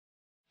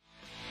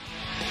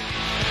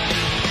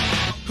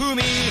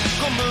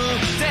む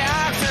手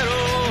アクセル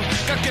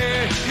駆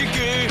け引き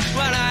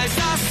笑いさ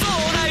そう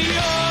だよ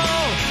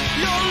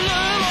夜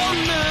を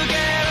抜け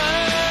る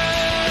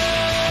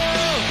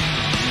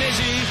ねじ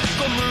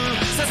込む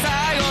さ最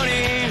後に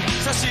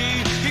差し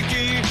引き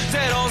ゼ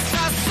ロさ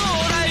そう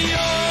だよ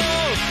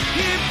日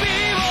々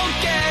を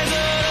削る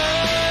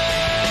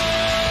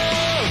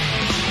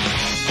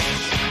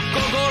心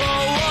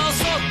を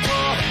そっと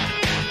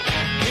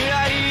開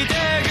いて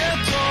ぐっ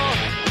と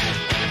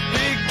引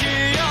き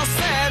寄せ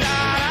たら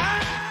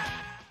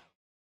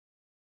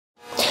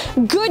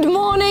Good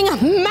morning,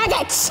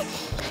 maggots!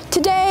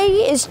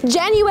 Today is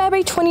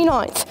January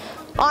 29th.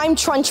 I'm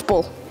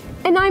Trunchbull.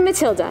 And I'm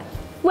Matilda.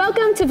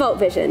 Welcome to Volt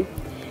Vision.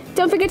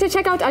 Don't forget to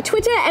check out our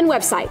Twitter and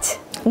website.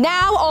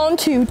 Now on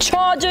to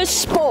Chargers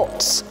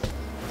Sports.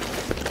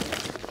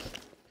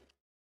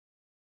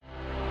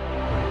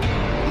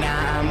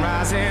 Now I'm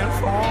rising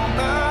from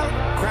the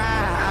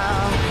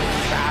ground,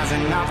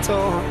 rising up to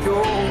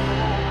you.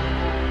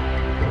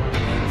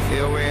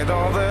 Filled with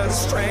all the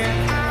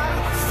strength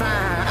I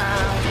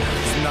find,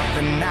 there's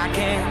nothing I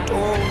can't do.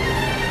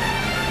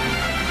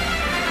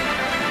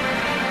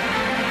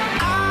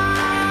 I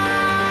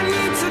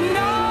need to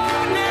know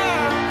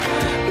now,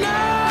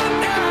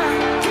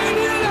 can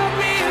you love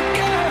me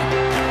again?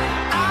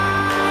 I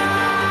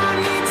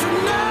need to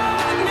know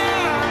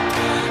now,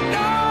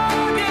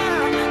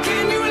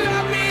 can you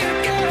love me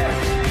again?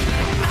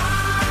 I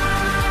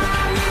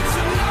need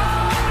to know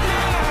now,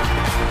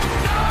 can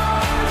you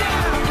love me again? I need to know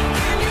now,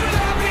 can you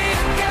love me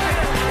again?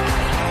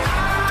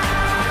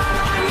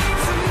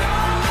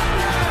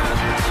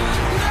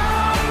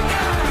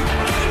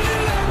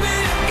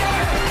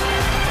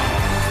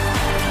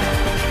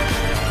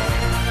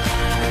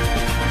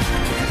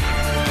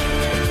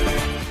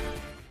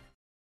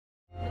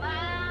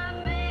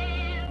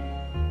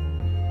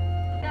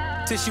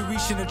 Till she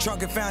reached in the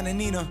trunk and found a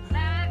Nina.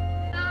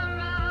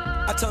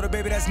 I told her,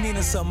 baby, that's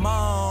Nina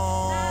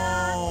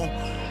Simone.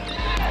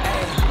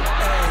 Hey,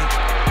 hey.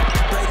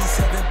 Brady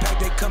 7-pack,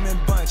 they come in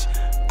bunch.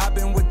 I've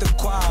been with the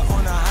choir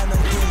on a high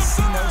note, getting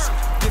C-notes.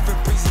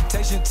 Different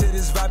presentation to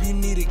this vibe, you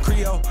need it.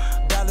 Creole.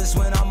 Dallas,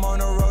 when I'm on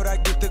the road, I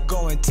get to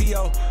going.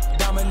 T.O.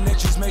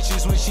 Dominatrix,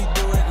 matrix when she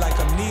do it like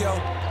I'm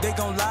Neo. They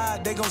gon' lie,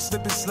 they gon'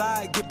 slip and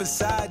slide, get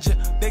beside you.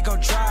 They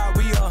gon' try,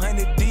 we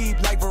 100 deep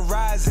like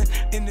Verizon.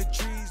 In the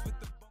trees with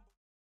the...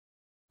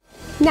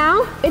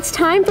 Now, it's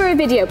time for a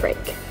video break.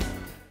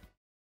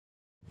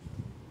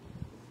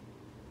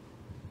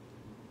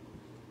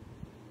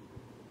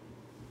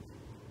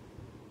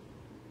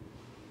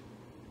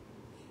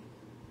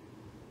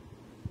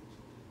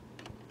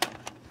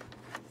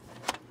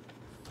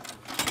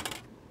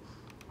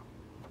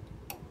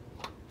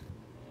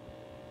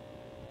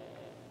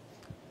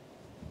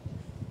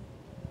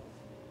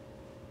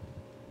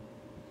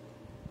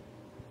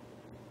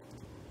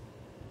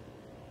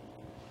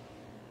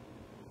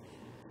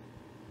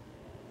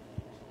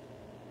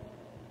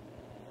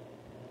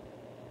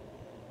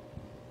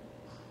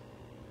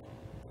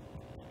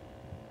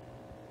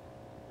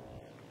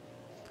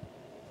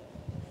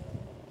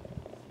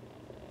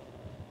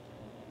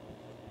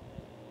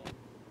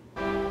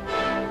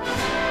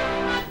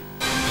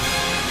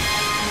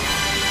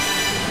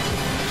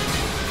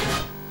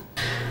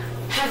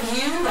 Have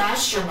you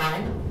lost your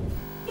mind?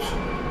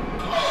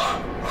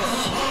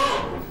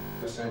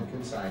 Percent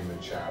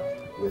consignment shop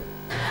with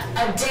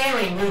A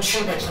daring new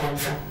treatment plan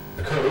from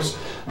the coast.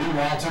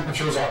 Meanwhile,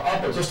 temperatures are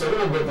up at just a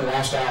little bit in the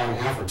last hour and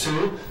a half or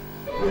two,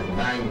 with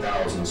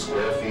 9,000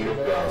 square feet of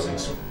browsing.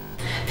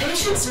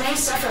 patients may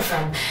suffer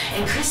from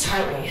increased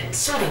heart rate,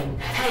 sweating,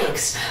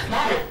 headaches,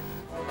 moderate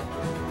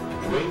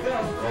Wake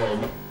up,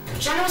 home.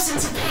 general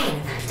sense of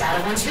pain, doubt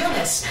of one's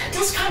realness,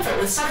 discomfort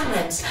with southern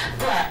limbs,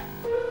 blood,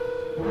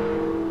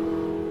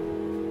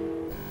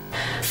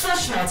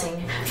 flesh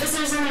melting,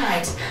 visitors in the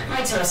night,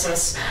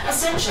 mitosis,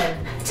 ascension,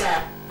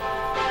 death.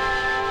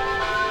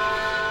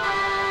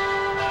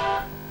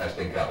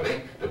 Testing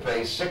company to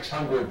pay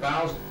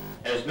 $600,000.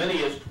 As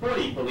many as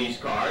 40 police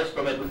cars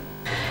from Atlanta.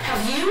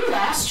 Have you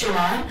lost your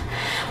mind?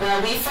 Well,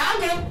 we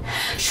found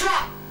it.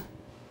 Trap.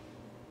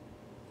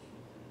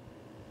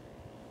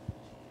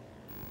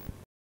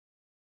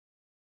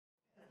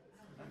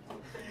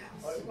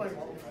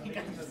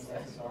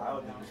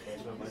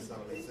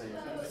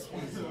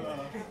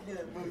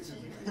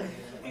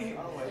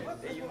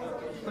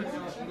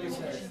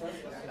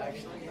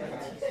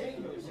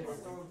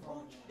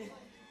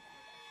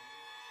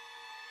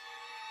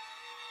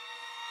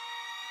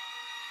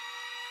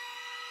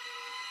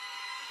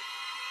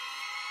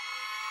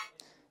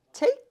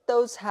 Take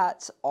those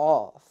hats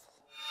off.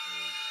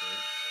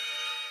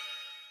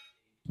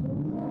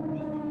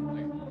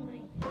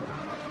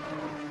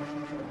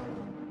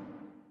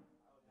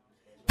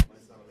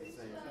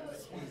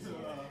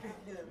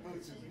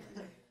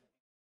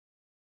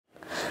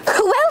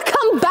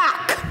 Welcome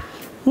back!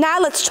 Now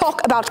let's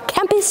talk about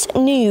campus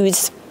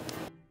news.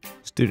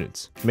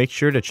 Students, make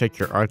sure to check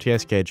your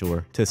RTS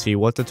scheduler to see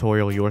what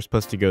tutorial you're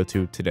supposed to go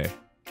to today.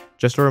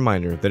 Just a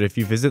reminder that if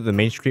you visit the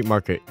Main Street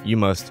Market, you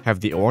must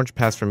have the orange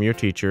pass from your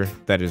teacher,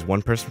 that is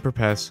 1 person per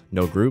pass,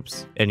 no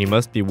groups, and you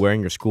must be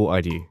wearing your school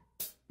ID.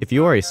 If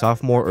you are a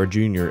sophomore or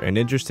junior and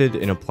interested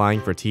in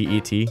applying for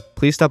TET,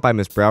 please stop by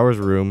Ms. Brower's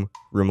room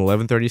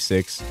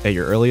 1136, at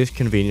your earliest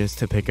convenience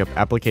to pick up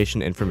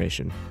application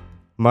information.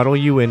 Model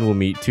UN will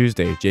meet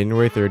Tuesday,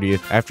 January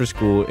 30th after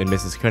school in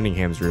Mrs.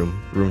 Cunningham's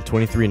room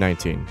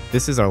 2319.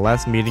 This is our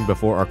last meeting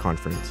before our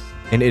conference,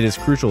 and it is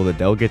crucial that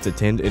delegates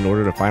attend in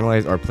order to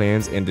finalize our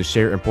plans and to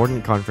share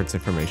important conference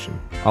information.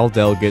 All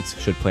delegates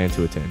should plan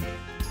to attend.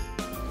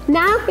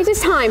 Now it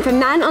is time for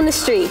Man on the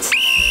Street.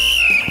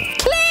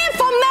 Clear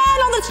for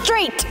Man on the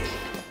Street!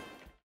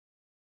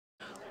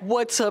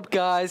 What's up,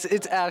 guys?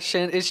 It's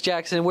Ashton, it's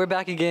Jackson. We're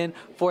back again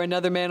for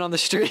another Man on the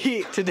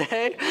Street.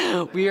 Today,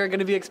 we are going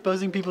to be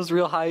exposing people's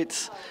real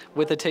heights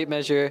with a tape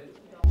measure.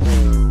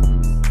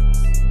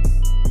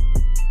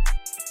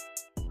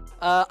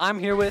 I'm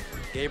here with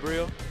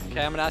Gabriel. Okay,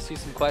 I'm going to ask you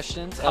some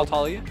questions. How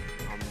tall are you?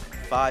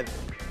 5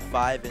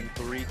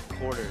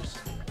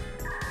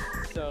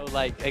 3/4. So,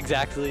 like,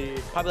 exactly...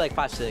 Probably like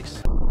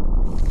 5'6".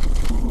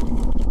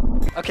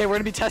 Okay, we're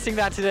gonna be testing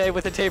that today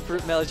with a tape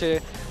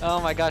measure. Oh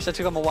my gosh, that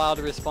took him a while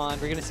to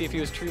respond. We're gonna see if he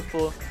was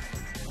truthful.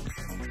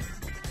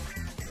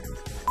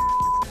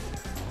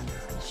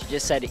 She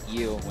just said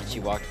you when she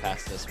walked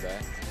past us, bro.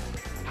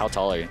 How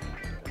tall are you?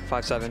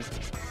 5'7".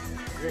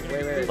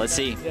 Wait. Let's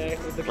see.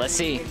 Let's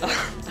see.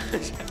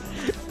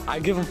 I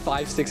give him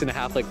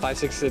 5'6.5", like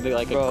 5'6" and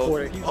like Bro. a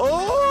quarter.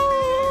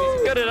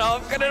 Oh! Cut it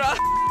off.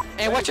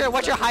 And what's your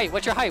height?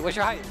 What's your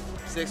height?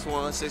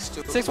 6'1",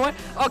 6'2". 6'1"?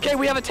 Okay,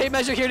 we have a tape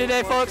measure here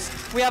today, folks.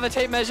 We have a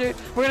tape measure.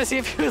 We're gonna see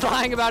if he was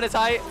lying about his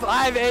height.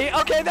 5'8".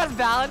 Okay, that's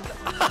valid.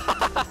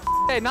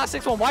 Hey, not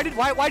 6'1". Why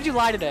did you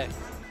lie today?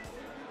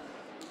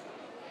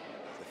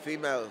 The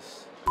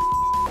females.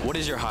 What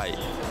is your height?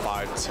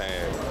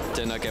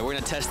 5'10". Okay, we're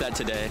gonna test that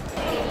today.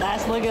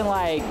 That's looking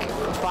like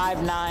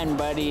 5'9",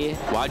 buddy.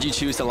 Why'd you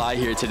choose to lie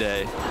here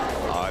today?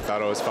 I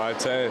thought it was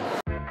 5'10".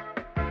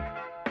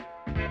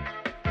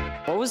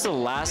 What was the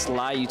last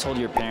lie you told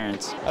your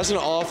parents? That's an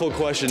awful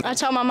question. I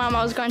told my mom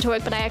I was going to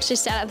work, but I actually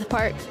sat at the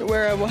park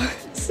where I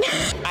was.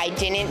 I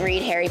didn't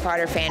read Harry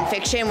Potter fan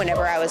fiction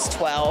whenever I was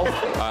 12.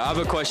 I have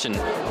a question.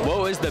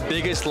 What was the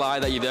biggest lie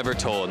that you've ever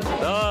told?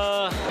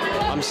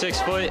 I'm 6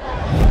 foot.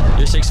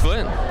 You're 6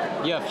 foot?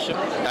 Yeah, for sure.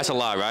 That's a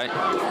lie, right?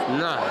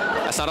 No.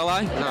 That's not a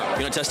lie? No. You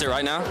gonna test it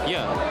right now?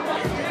 Yeah.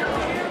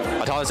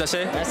 How tall does that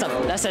say?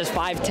 That says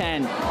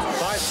 5'10".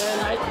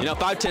 5'10". You know,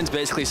 5'10" is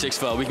basically 6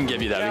 foot. We can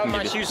give you that. Yeah, we can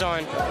my give you. shoes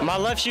on. My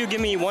left shoe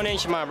give me 1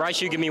 inch, my right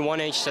shoe give me 1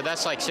 inch, so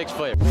that's like 6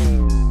 foot.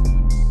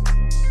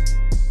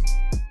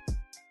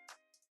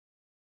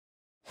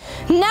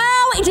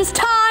 Now it is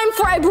time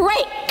for a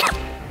break.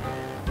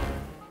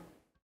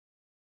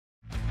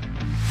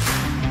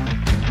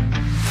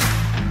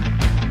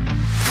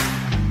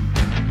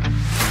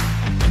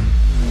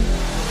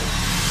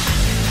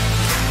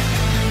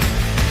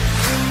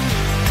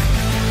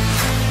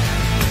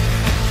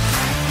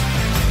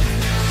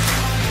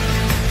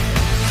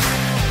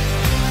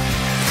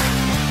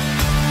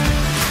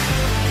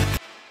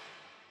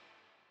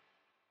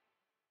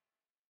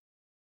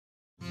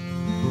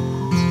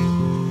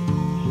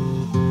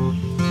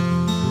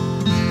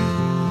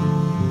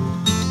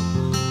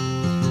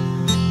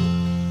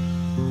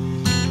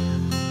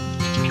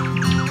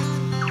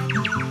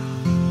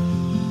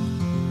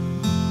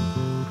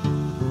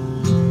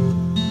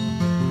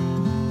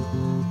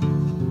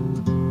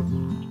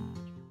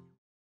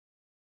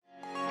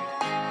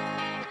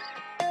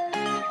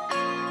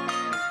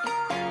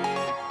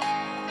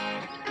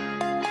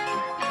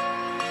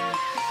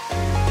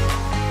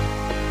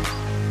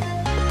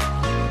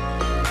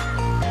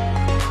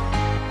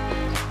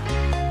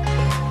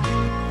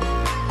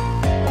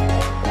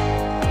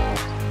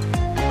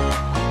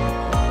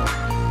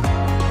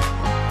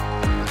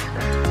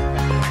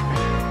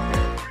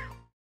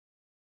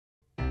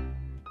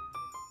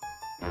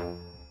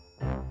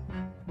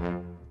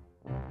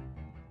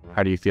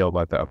 How do you feel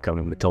about the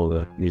upcoming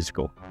Matilda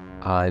musical?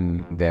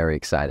 I'm very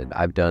excited.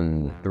 I've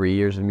done 3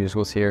 years of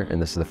musicals here,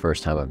 and this is the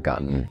first time I've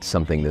gotten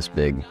something this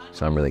big,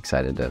 so I'm really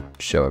excited to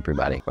show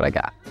everybody what I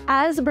got.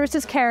 As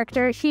Bruce's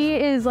character, he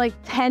is like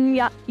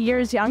 10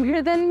 years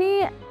younger than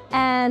me,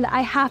 and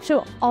I have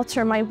to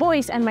alter my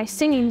voice and my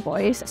singing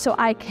voice so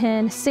I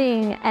can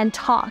sing and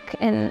talk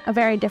in a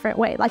very different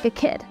way, like a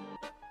kid.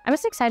 I'm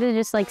just excited to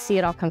just like see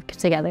it all come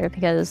together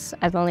because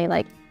I've only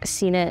like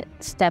seen it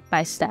step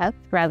by step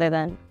rather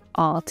than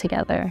all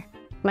together.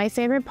 My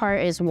favorite part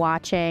is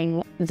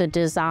watching the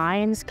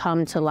designs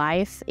come to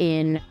life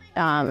in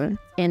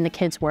the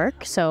kids'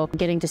 work. So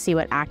getting to see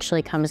what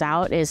actually comes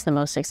out is the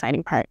most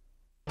exciting part.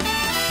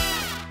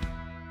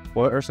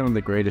 What are some of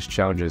the greatest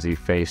challenges you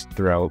faced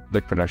throughout the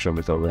production of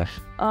Matilda?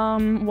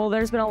 Well,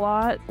 there's been a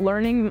lot.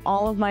 Learning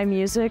all of my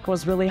music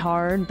was really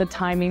hard. The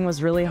timing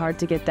was really hard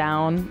to get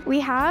down. We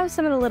have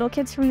some of the little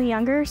kids from the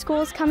younger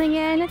schools coming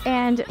in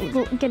and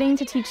getting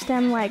to teach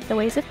them like the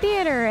ways of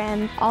theater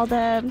and all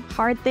the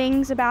hard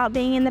things about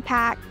being in the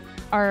pack.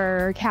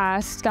 Our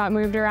cast got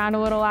moved around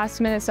a little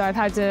last minute, so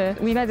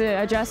we've had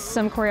to adjust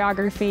some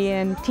choreography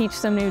and teach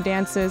some new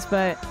dances,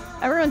 but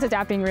everyone's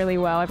adapting really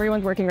well.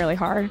 Everyone's working really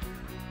hard.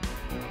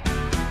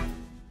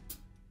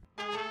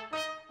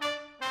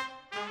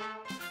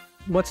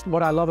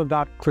 What I love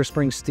about Clear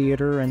Springs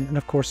Theater, and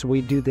of course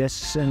we do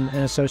this and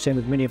associate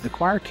with many of the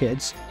choir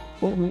kids,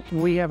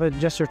 we have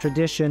just a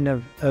tradition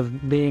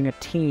of being a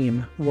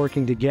team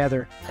working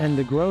together. And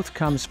the growth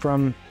comes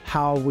from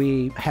how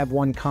we have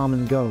one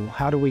common goal.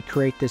 How do we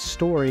create this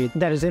story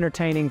that is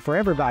entertaining for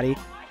everybody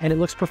and it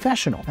looks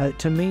professional?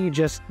 To me,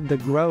 just the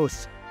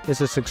growth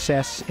is a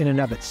success in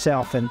and of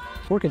itself, and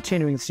we're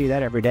continuing to see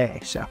that every day.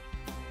 So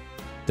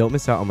don't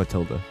miss out on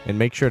Matilda, and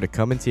make sure to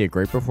come and see a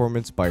great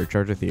performance by your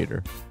Charter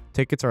Theater.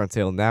 Tickets are on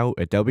sale now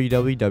at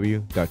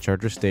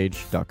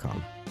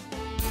www.charterstage.com.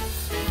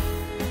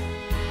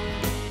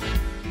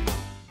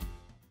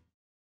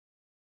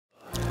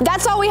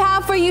 That's all we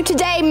have for you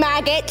today,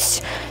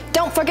 maggots.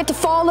 Don't forget to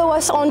follow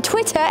us on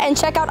Twitter and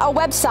check out our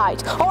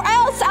website, or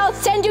else I'll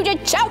send you to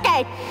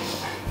Choke.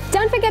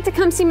 Don't forget to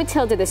come see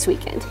Matilda this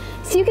weekend,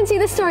 so you can see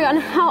the story on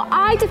how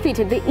I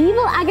defeated the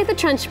evil Agatha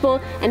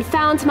Trunchbull and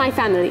found my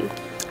family.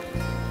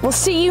 We'll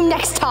see you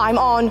next time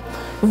on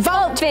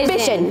Vault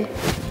Vision.